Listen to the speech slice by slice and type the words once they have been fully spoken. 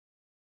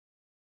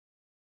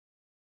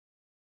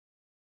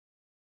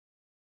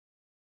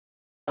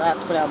I have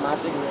to put out my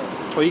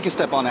cigarette. Well, you can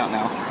step on out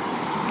now.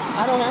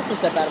 I don't have to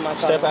step out of my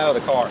car. Step out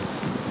of the car.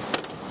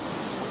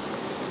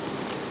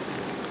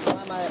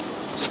 Why am I...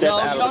 Step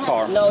out of the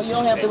car. No, you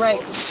don't have the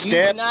right.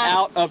 Step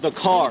out of the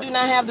car. You do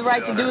not have the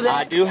right to do that.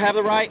 I do have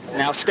the right.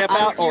 Now step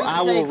out or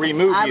I will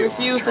remove you. I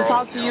refuse to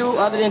talk to you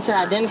other than to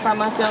identify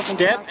myself.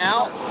 Step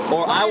out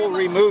or I will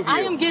remove you.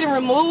 I am getting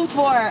removed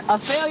for a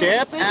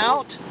failure. Step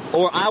out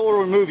or I will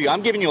remove you.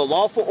 I'm giving you a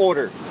lawful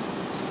order.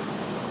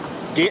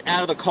 Get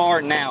out of the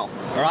car now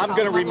or I'm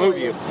going to remove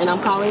you. And I'm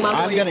calling my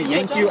lawyer. I'm going to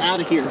yank you out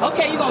of here.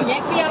 Okay, you're going to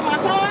yank me out of my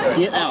car?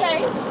 Get out.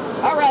 Okay.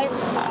 All right.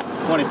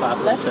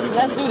 25. Let's do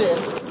this.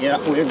 Yeah,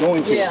 we're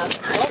going to. Yeah.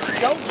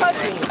 Don't touch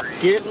me.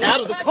 Get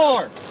out of the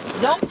car.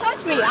 Don't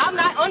touch me. I'm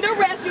not under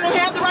arrest. You don't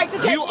have the right to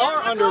take me. You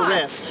are under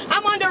arrest.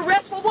 I'm under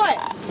arrest for what?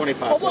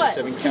 25. For what?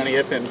 7 County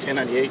FM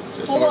 1098.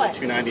 Just for what?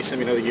 290. Send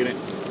me another unit.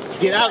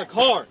 Get out of the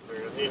car.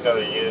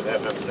 Another unit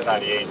FM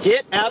 1098.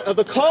 Get out of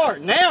the car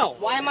now.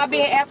 Why am I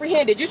being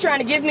apprehended? You trying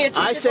to give me a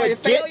ticket for your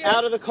failure? I said get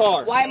out of the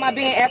car. Why am I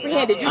being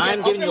apprehended? You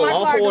I'm giving you a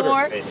lawful order.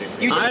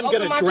 I'm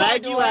going to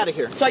drag you out of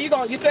here. So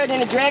you're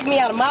threatening to drag me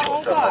out of my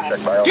own car?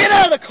 Get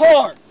out of the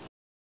car!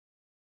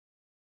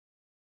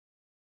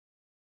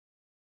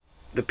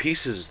 The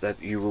pieces that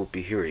you will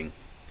be hearing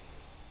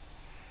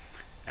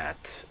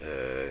at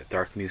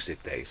Dark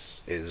Music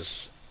Days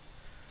is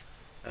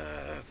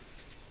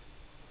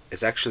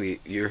actually,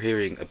 you're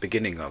hearing a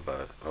beginning of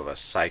a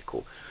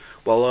cycle,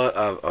 well,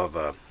 of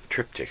a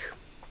triptych.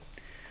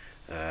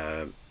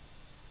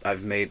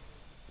 I've made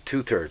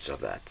 2/3 of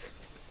that.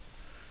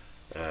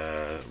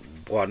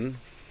 One,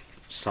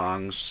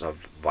 Songs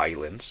of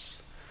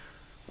Violence,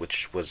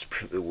 which was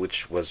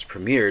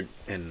premiered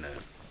in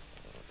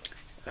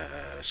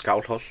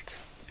Skálholt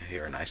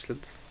here in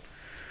Iceland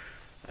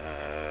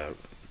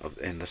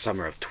in the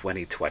summer of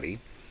 2020.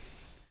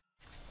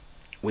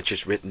 Which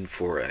is written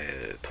for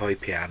a toy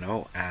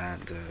piano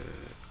and a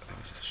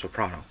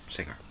soprano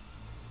singer.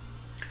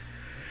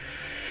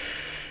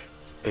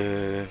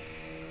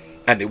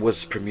 And it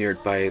was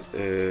premiered by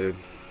the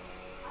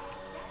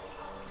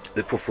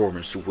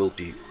performers who will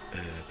be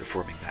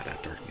performing that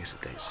at Dark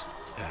Music Days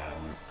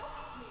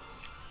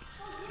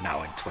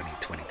now in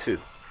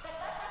 2022.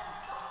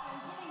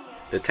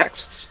 The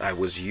texts I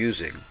was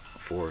using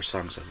for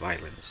Songs of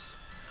Violence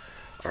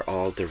are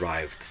all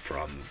derived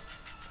from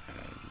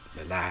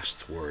the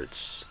last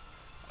words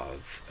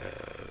of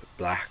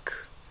black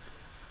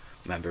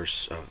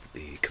members of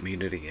the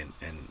community in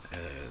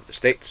the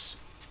States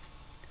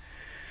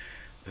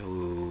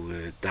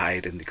who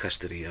died in the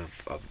custody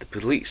of the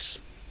police.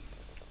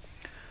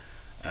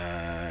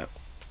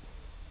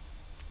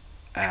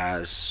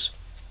 As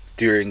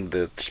during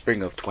the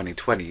spring of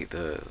 2020,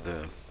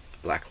 the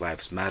Black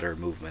Lives Matter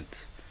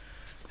movement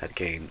had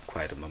gained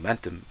quite a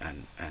momentum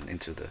and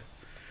into the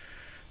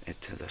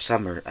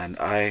summer, and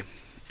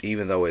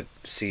even though it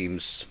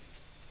seems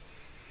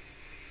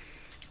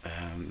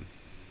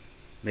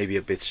maybe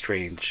a bit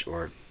strange,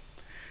 or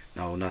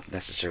no, not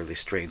necessarily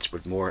strange,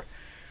 but more,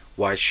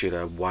 why should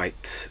a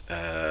white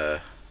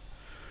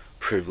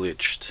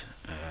privileged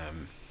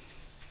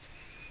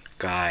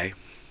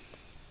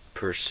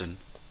person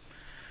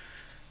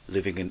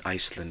living in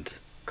Iceland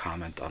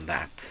comment on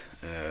that?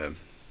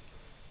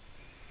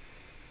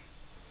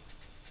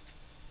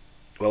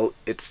 Well,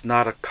 it's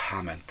not a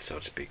comment, so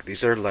to speak.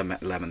 These are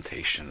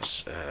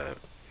lamentations.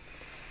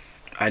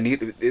 I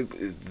need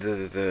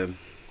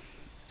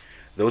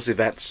those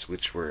events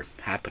which were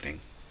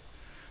happening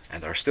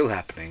and are still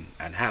happening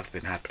and have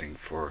been happening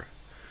for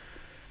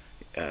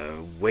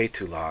way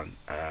too long.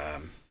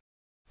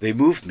 They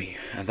moved me,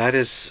 and that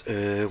is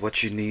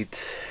what you need,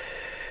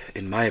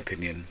 in my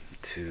opinion,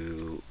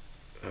 to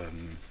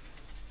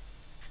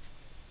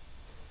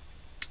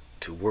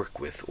work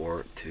with,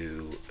 or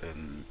to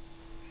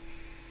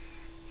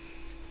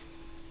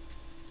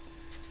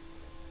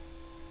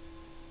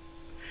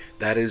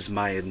that is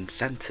my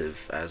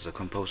incentive as a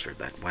composer,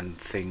 that when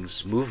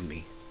things move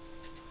me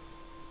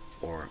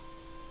or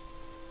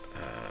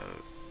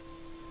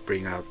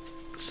bring out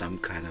some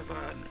kind of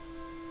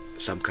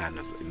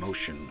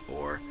emotion,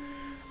 or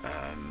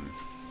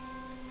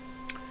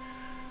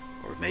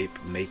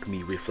make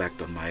me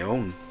reflect on my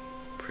own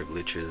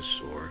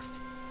privileges or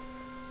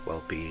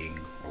well-being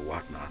or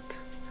whatnot,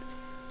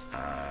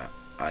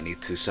 I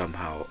need to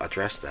somehow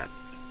address that.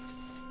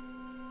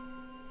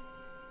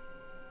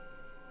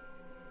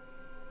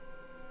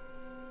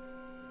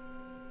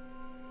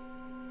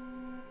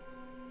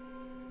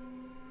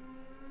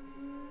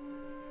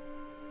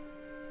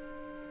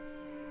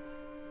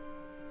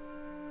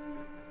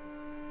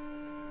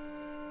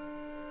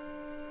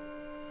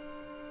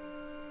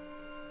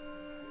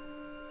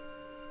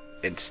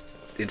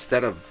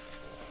 Instead of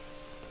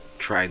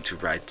trying to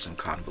write some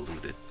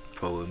convoluted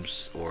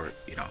poems, or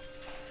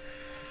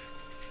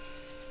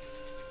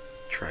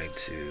trying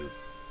to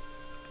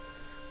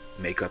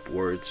make up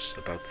words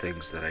about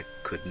things that I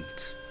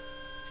couldn't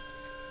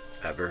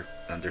ever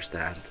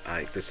understand,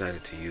 I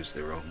decided to use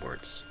their own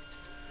words,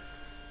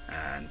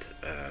 and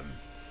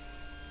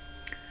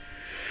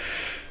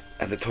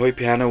the toy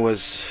piano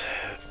was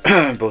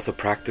both a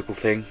practical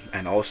thing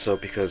and also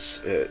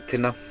because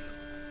Tinna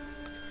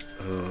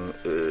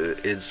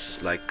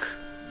is like,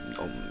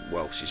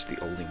 well, she's the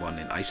only one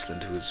in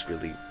Iceland who's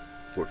really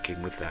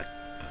working with that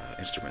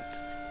instrument.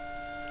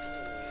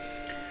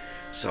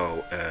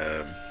 So,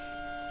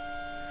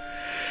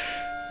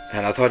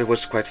 and I thought it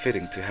was quite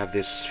fitting to have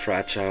this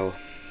fragile,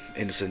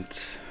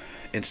 innocent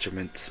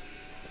instrument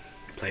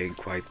playing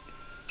quite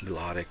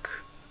melodic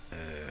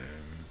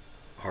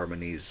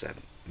harmonies and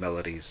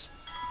melodies.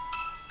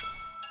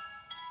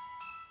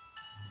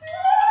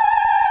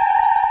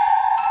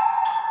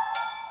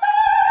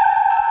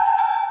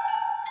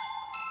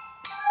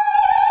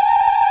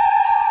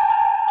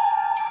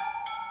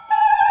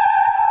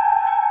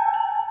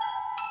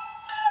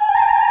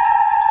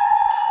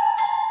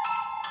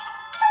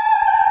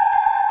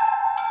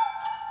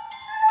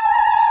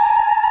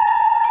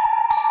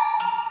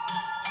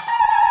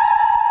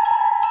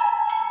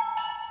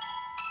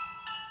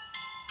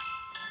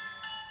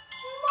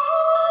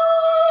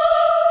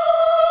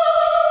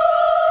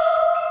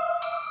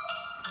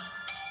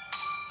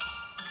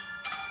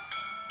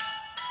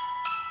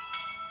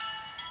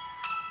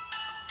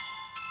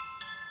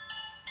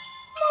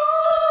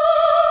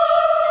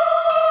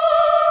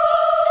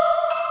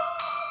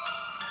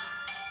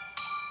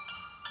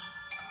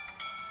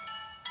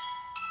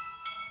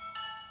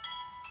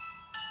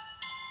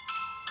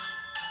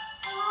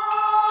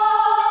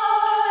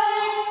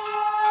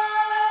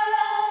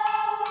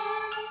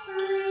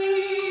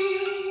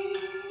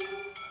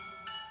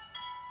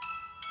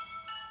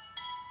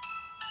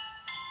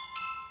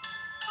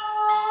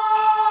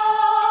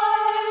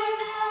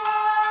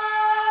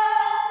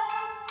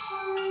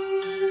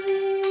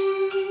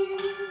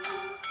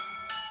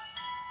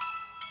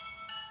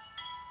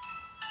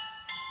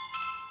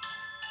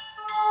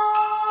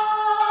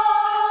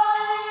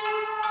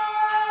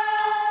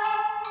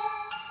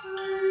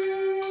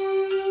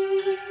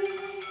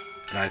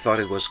 And I thought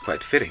it was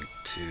quite fitting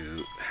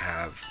to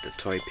have the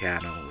toy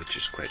piano, which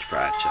is quite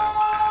fragile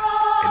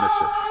and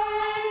innocent,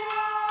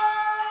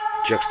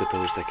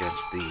 juxtaposed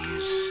against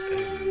these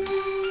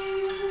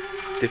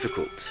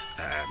difficult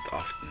and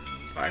often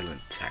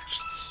violent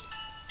texts.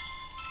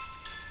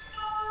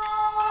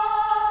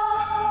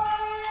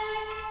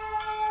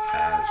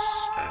 As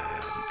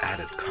an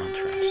added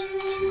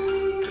contrast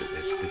to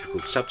this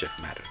difficult subject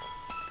matter.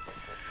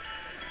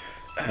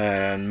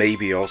 And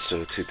maybe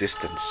also to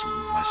distance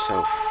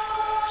myself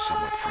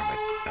somewhat from it,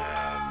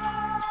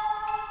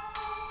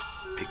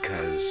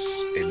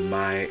 because in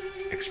my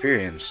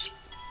experience,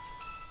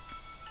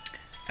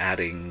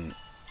 adding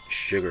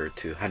sugar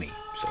to honey,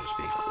 so to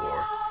speak,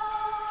 or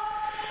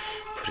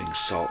putting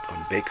salt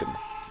on bacon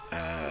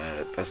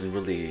doesn't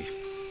really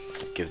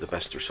give the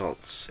best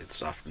results.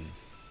 It's often,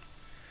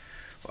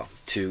 well,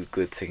 two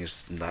good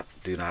things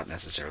do not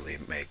necessarily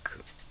make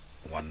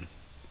one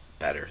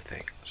better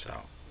thing.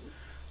 So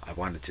I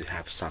wanted to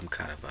have some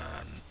kind of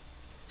an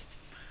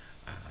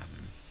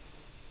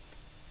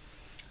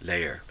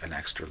layer, an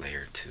extra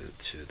layer to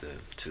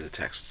the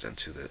texts and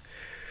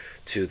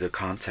to the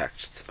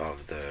context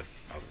of the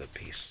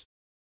piece.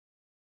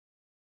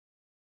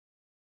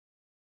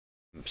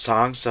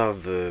 Songs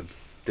of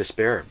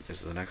Despair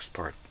is the next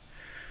part.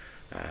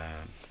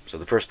 So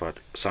the first part,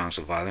 Songs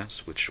of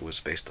Violence, which was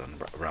based on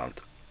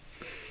around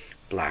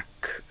black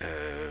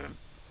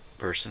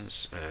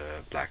persons,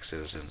 black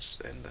citizens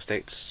in the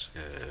States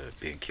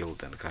being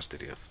killed in the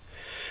custody of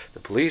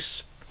the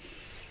police,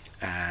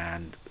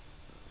 and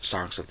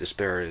Songs of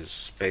Despair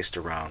is based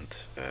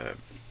around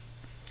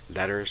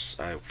letters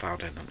I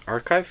found in an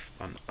archive,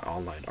 an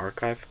online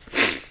archive.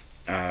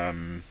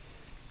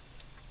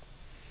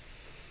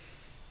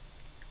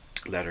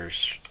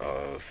 Letters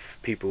of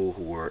people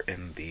who were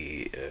in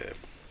the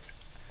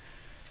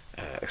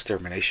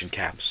extermination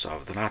camps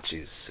of the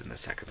Nazis in the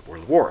Second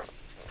World War.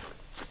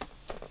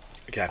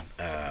 Again,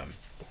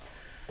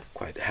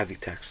 quite heavy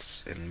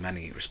texts in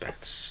many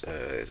respects.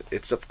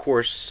 It's of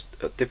course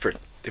a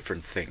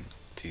different thing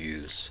to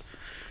use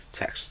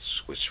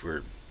texts which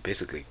were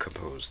basically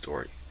composed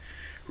or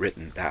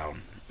written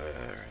down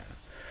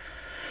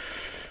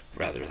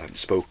rather than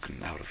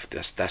spoken out of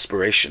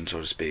desperation,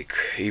 so to speak,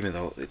 even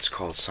though it's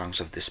called Songs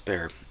of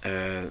Despair.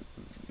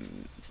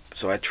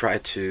 So I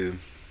tried to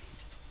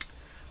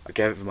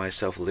give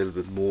myself a little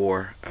bit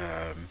more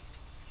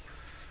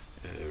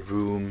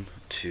room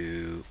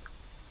to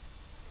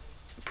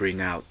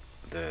bring out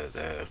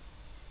the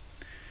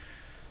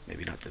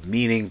maybe not the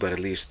meaning, but at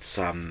least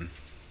some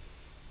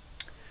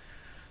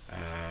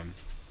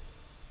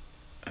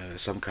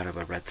kind of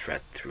a red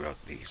thread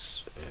throughout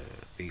these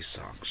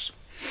songs,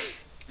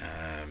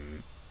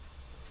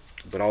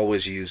 but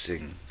always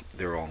using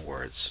their own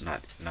words,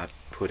 not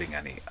putting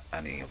any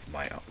of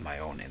my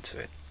own into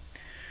it.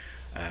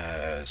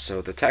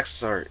 So the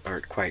texts are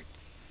quite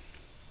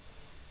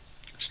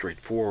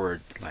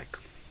straightforward, like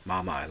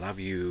 "Mama, I love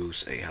you,"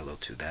 "Say hello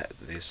to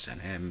this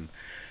and him,"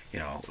 you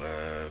know,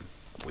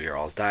 "We are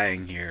all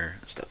dying here,"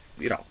 stuff.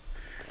 You know,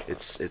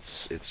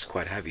 it's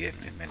quite heavy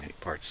in many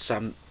parts.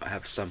 Some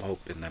have some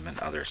hope in them, and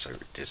others are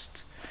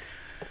just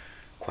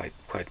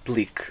quite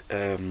bleak,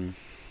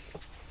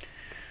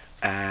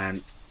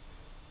 and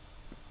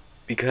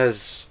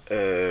because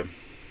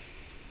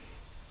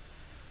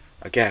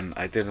again,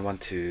 I didn't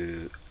want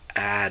to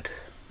add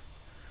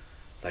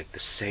like the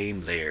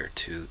same layer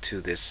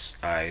to this.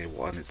 I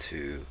wanted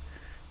to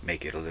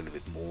make it a little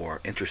bit more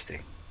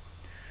interesting.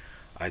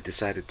 I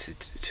decided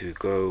to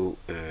go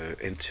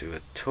into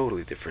a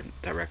totally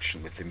different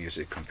direction with the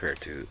music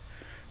compared to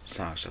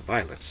Songs of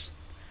Violence.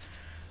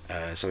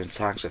 So in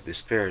Songs of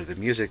Despair, the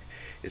music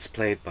is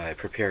played by a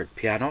prepared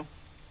piano,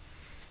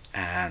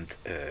 and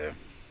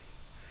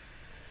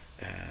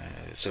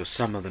so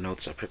some of the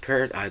notes are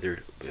prepared,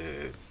 either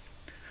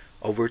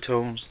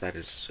overtones, that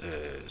is,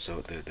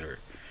 so they're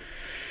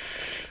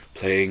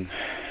playing,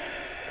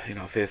 you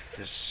know,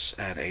 fifths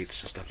and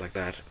eighths and stuff like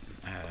that,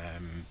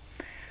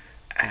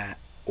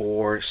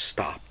 or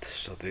stopped,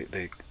 so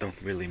they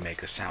don't really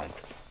make a sound,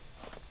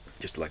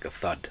 just like a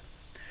thud,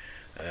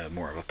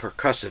 more of a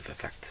percussive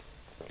effect.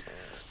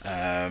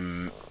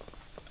 And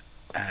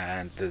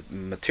the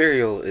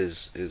material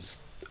is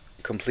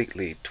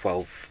completely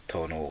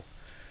 12-tonal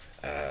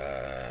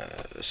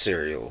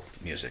serial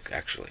music,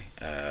 actually,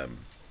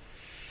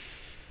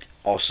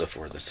 also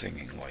for the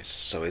singing voice.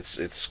 So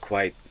it's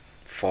quite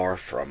far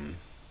from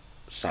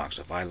Songs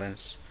of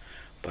Violence,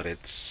 but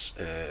it's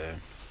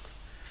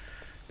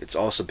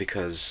also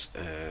because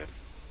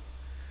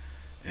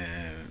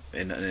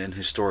in an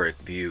historic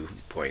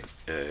viewpoint,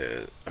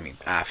 I mean,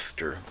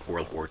 after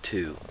World War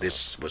II,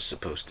 this was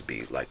supposed to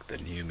be like the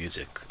new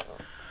music,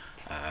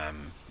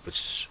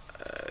 which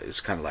is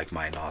kind of like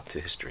my nod to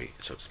history,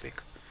 so to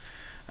speak,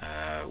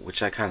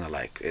 which I kind of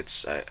like.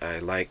 I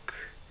like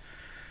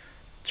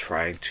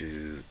trying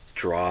to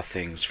draw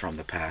things from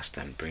the past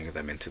and bring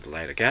them into the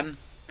light again,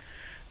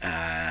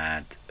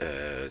 and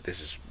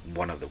this is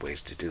one of the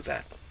ways to do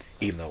that,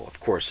 even though, of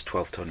course,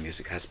 12-tone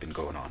music has been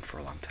going on for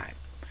a long time.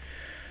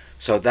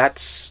 So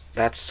that's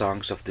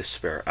Songs of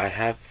Despair. I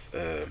have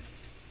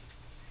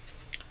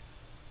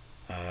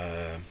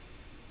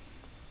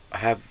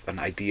an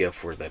idea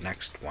for the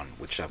next one,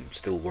 which I'm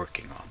still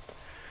working on.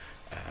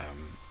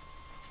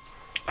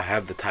 I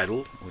have the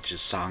title, which is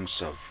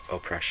Songs of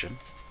Oppression,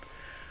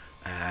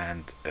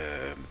 and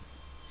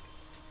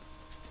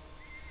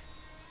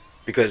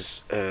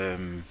because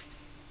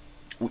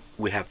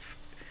we have,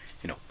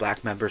 you know,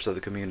 black members of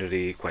the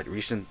community, quite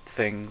recent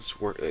things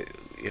were,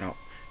 you know,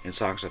 in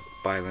Songs of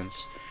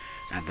Violence,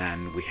 and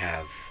then we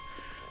have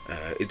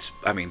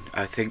I mean,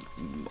 I think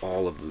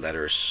all of the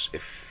letters,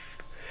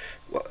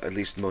 well, at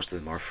least most of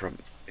them are from,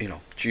 you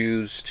know,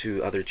 Jews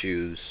to other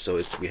Jews,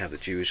 so we have the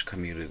Jewish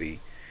community.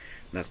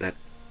 That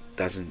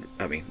doesn't,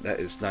 I mean, that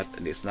is not,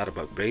 it's not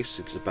about race,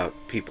 it's about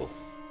people,